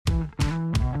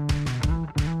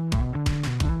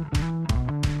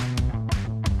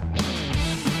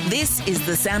This is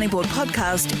the Sounding Board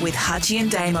podcast with Hutchie and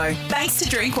Damo. Thanks to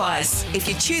Drinkwise. If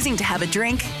you're choosing to have a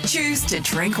drink, choose to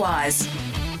drink wise.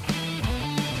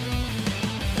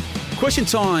 Question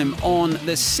time on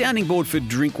the sounding board for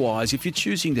Drinkwise. If you're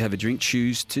choosing to have a drink,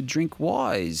 choose to drink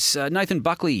wise. Nathan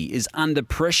Buckley is under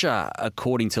pressure,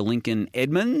 according to Lincoln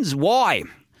Edmonds. Why?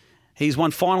 He's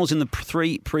won finals in the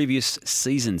 3 previous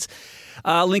seasons.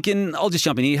 Lincoln, I'll just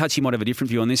jump in here. Hutchie might have a different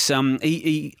view on this.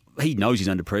 He knows he's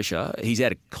under pressure. He's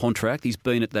out of contract. He's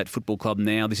been at that football club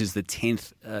now. This is the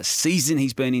 10th season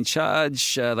he's been in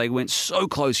charge. They went so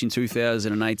close in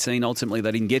 2018. Ultimately,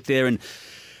 they didn't get there, and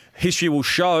history will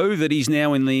show that he's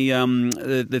now in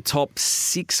the top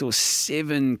 6 or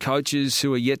 7 coaches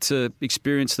who are yet to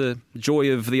experience the joy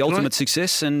of the ultimate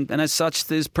success, and as such,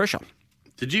 there's pressure.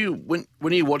 Did you,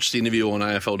 when you watched the interview on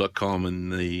AFL.com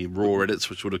and the raw edits,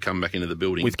 which would have come back into the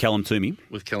building With Callum Toomey.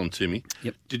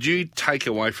 Yep. Did you take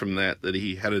away from that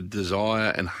he had a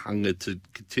desire and hunger to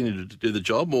continue to do the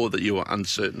job, or that you were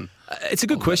uncertain? It's a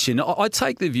good question. I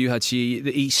take the view, Hutchie,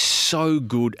 that he's so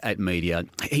good at media.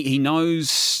 He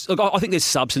knows. Look, I think there's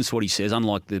substance to what he says,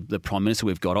 unlike the Prime Minister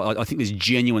we've got. I think there's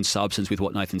genuine substance with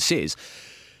what Nathan says.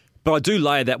 But I do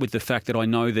layer that with the fact that I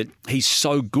know that he's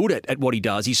so good at what he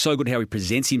does. He's so good at how he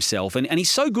presents himself. And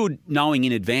he's so good knowing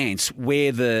in advance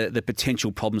where the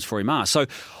potential problems for him are. So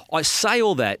I say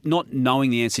all that not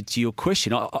knowing the answer to your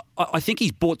question. I think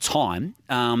he's bought time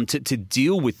to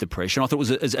deal with the pressure. And I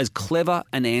thought it was as clever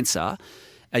an answer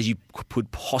as you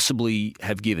could possibly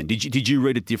have given. Did you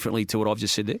read it differently to what I've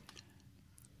just said there?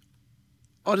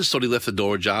 I just thought he left the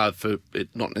door ajar for it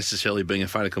not necessarily being a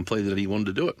fait accompli that he wanted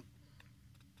to do it.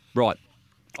 Right.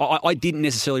 I didn't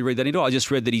necessarily read that into it. I just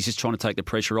read that he's just trying to take the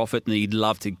pressure off it and he'd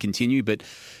love to continue, but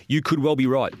you could well be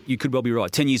right. 10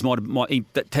 years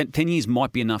 10 years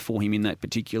might be enough for him in that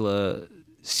particular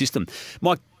system.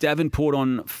 Mike Davenport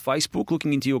on Facebook,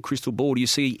 looking into your crystal ball, do you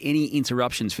see any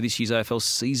interruptions for this year's AFL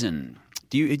season?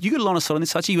 You got a line of sight on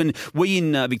this, Hutchie? Even we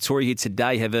in Victoria here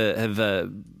today have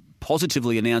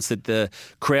positively announced that the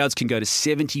crowds can go to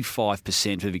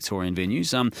 75% for Victorian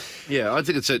venues. Yeah,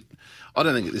 I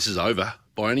don't think this is over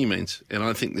by any means, and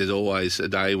I think there's always a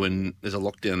day when there's a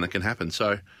lockdown that can happen.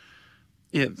 So,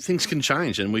 yeah, things can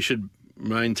change, and we should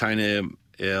maintain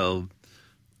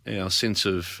our sense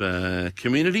of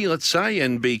community, let's say,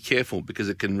 and be careful because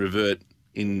it can revert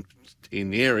in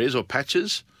areas or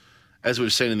patches, as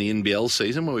we've seen in the NBL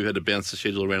season where we've had to bounce the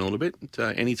schedule around a little bit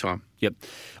any time. Yep.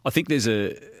 I think there's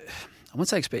I won't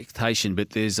say expectation, but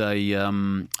there's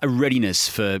a readiness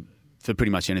for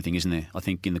pretty much anything, isn't there? I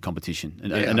think in the competition,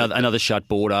 another shut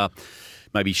border,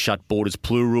 maybe shut borders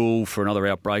plural for another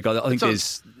outbreak. I think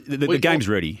the game's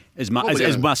ready as much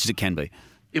as it can be.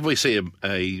 If we see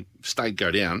a state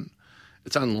go down,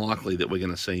 it's unlikely that we're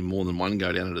going to see more than one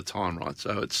go down at a time, right?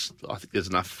 So I think there's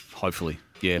enough, hopefully,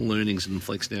 learnings and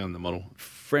flex now in the model.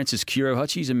 Francis Curo,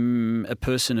 Hutchie's a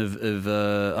person of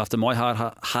after my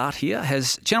heart here.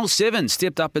 Has Channel 7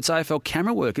 stepped up its AFL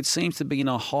camera work? It seems to be in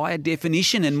a higher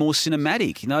definition and more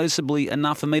cinematic, noticeably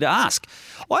enough for me to ask.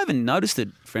 I haven't noticed it,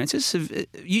 Francis. Have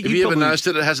you ever noticed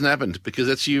it? It hasn't happened because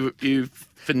that's you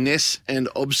finesse and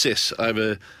obsess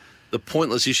over the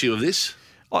pointless issue of this.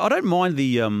 I don't mind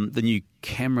the new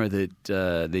camera that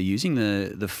they're using,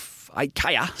 the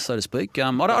 8K, so to speak. I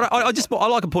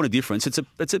like a point of difference. It's a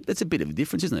bit of a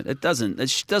difference, isn't it? It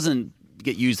doesn't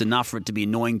get used enough for it to be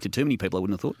annoying to too many people, I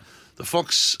wouldn't have thought. The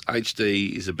Fox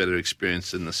HD is a better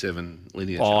experience than the 7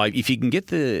 linear. If you can get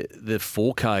the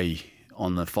 4K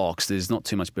on the Fox, there's not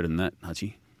too much better than that,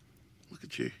 Hutchie. Look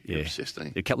at you. You're obsessed, eh?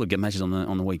 A couple of matches on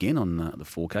the weekend on the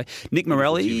 4K. Nick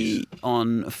Morelli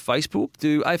on Facebook.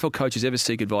 Do AFL coaches ever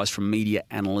seek advice from media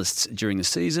analysts during the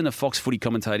season? Are Fox Footy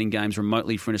commentating games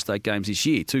remotely for interstate games this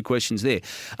year? 2 questions there.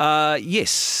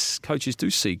 Yes, coaches do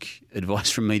seek advice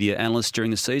from media analysts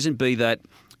during the season, be that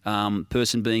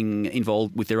person being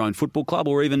involved with their own football club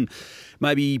or even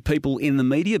maybe people in the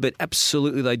media, but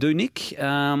absolutely they do, Nick.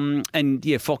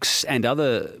 Fox and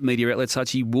other media outlets,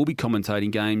 Hutchie, will be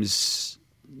commentating games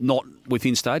not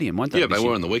within stadium, won't they? Yeah, they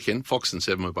were on the weekend. Fox and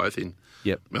 7 were both in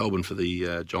Melbourne for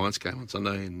the Giants game on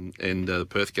Sunday and the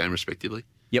Perth game, respectively.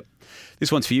 Yep.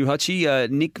 This one's for you, Hutchie.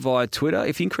 Nick via Twitter.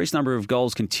 If the increased number of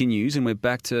goals continues and we're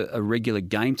back to a regular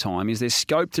game time, is there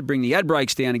scope to bring the ad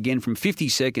breaks down again from 50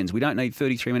 seconds? We don't need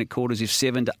 33-minute quarters if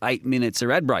 7 to 8 minutes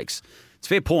are ad breaks. It's a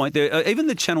fair point. Even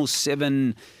the Channel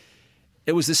 7,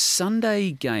 it was the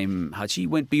Sunday game, Hutchie,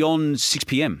 went beyond 6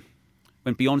 p.m.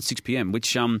 Which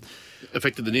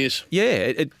affected the news.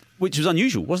 Yeah, which was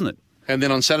unusual, wasn't it? And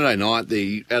then on Saturday night,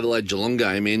 the Adelaide Geelong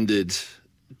game ended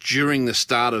during the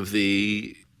start of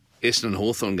the Essendon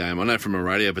Hawthorn game, I know from a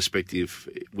radio perspective,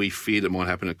 we feared it might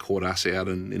happen to caught us out,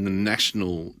 and in the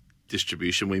national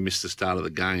distribution, we missed the start of the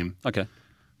game. Okay.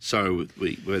 So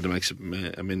we had to make some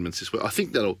amendments this week. I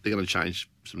think they're going to change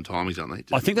some timings, aren't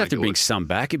they? I think they have to bring some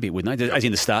back a bit, wouldn't they? As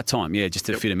in the start time, just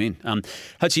to fit them in.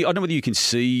 Hutchie, I don't know whether you can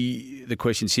see the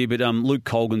questions here, but Luke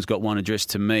Colgan's got one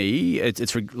addressed to me.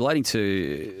 It's relating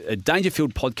to a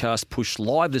Dangerfield podcast pushed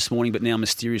live this morning, but now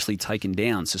mysteriously taken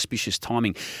down. Suspicious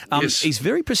timing. Yes. He's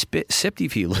very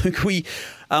perceptive here, Luke.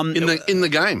 In the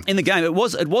game. In the game, it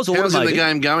was automated. How's the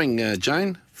game going,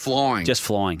 Jane? Flying. Just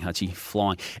flying, Hutchie,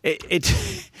 flying.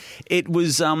 It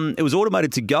was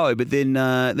automated to go, but then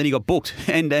he got booked,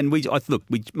 and we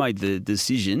made the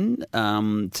decision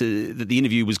that the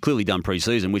interview was clearly done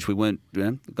pre-season, which we weren't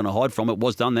going to hide from. It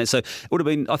was done there, so it would have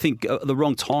been, I think, the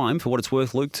wrong time for what it's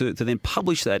worth, Luke, to then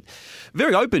publish that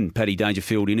very open Paddy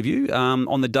Dangerfield interview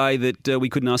on the day that we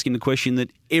couldn't ask him the question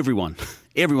that everyone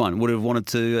would have wanted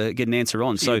to get an answer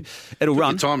on. So it'll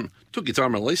run. Took your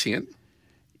time releasing it.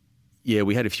 Yeah,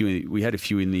 we had a few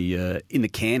in the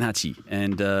can, Hutchie,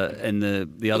 and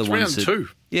the other ones. Round 2.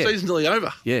 Yeah, season's nearly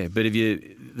over. Yeah, but if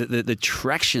the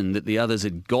traction that the others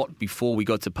had got before we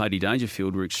got to Paddy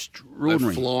Dangerfield were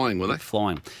extraordinary. They're flying, were they?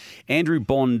 Flying. Andrew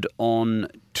Bond on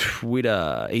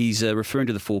Twitter. He's referring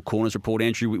to the Four Corners report.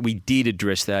 Andrew, we did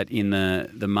address that in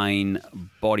the main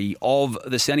body of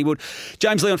the Sounding Board.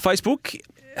 James Lee on Facebook.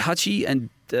 Hutchie and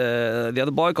the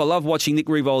other bloke. I love watching Nick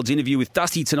Riewolds's interview with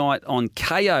Dusty tonight on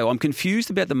KO. I'm confused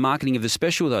about the marketing of the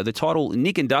special, though. The title,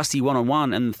 Nick and Dusty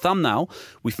one-on-one, and the thumbnail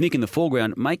with Nick in the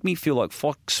foreground make me feel like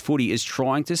Fox Footy is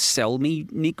trying to sell me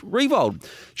Nick Riewoldt.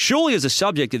 Surely as a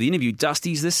subject of the interview,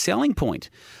 Dusty's the selling point.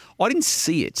 I didn't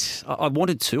see it. I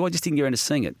wanted to. I just didn't get around to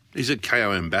seeing it. He's a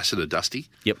KO ambassador, Dusty.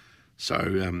 Yep.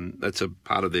 So that's a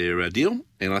part of their deal.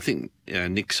 And I think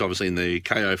Nick's obviously in the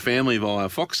KO family via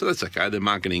Fox, so that's okay. They're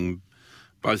marketing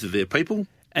both of their people.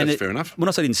 That's fair enough. When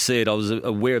I say I didn't see it, I was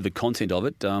aware of the content of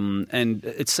it. And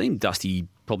it seemed Dusty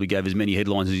probably gave as many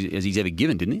headlines as he's ever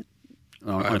given, didn't he?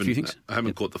 On a few things. I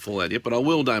haven't caught the fallout yet, but I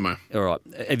will, Damo. All right.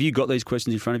 Have you got these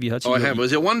questions in front of you, Hutch? I have. Was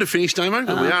there one to finish, Damo?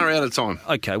 But we are out of time.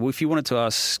 Okay. Well, if you wanted to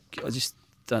ask, I just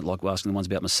don't like asking the ones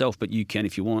about myself, but you can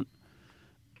if you want.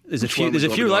 There's a few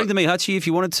relating to me, Hutchie. If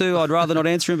you wanted to, I'd rather not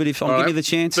answer him, but if I'm giving you the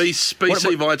chance.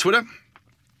 BC via Twitter.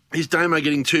 Is Damo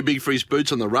getting too big for his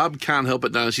boots on the rub? Can't help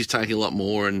but notice he's taking a lot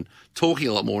more and talking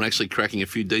a lot more and actually cracking a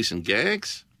few decent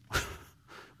gags.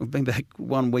 We've been back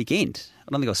one weekend.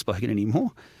 I don't think I've spoken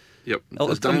anymore. Yep.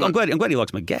 I'm glad he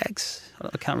likes my gags.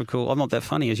 I can't recall. I'm not that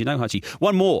funny, as you know, Hutchie.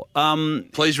 One more.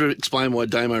 Please explain why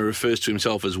Damo refers to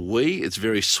himself as we. It's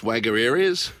very swagger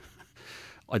areas.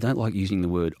 I don't like using the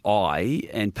word I,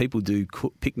 and people do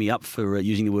pick me up for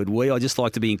using the word we. I just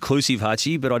like to be inclusive,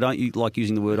 Hutchie, but I don't like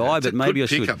using the word I, but maybe I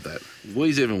should. Pick up that.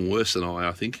 We's even worse than I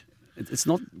think. It's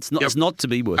not to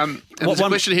be worse. And there's a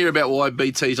question here about why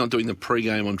BT's not doing the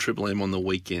pre-game on Triple M on the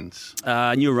weekends.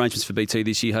 New arrangements for BT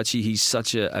this year, Hutchie. He's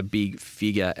such a big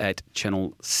figure at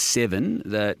Channel 7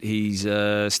 that he's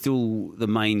still the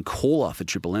main caller for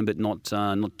Triple M, but not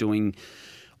doing...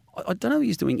 I don't know if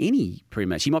he's doing any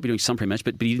pre-match. He might be doing some pre-match,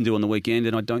 but he didn't do it on the weekend,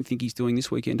 and I don't think he's doing this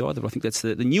weekend either. But I think that's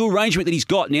the new arrangement that he's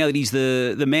got now that he's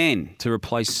the man to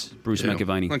replace Bruce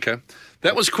McAvaney. Okay.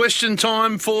 That was question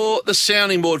time for the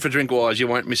Sounding Board for Drinkwise. You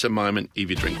won't miss a moment if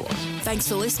you Drinkwise. Thanks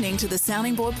for listening to the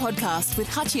Sounding Board podcast with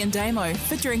Hutchie and Damo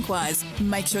for Drinkwise.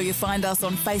 Make sure you find us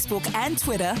on Facebook and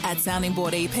Twitter at Sounding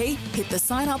Board EP. Hit the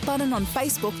sign up button on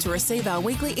Facebook to receive our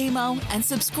weekly email and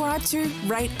subscribe to,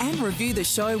 rate and review the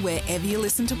show wherever you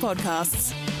listen to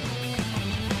podcasts.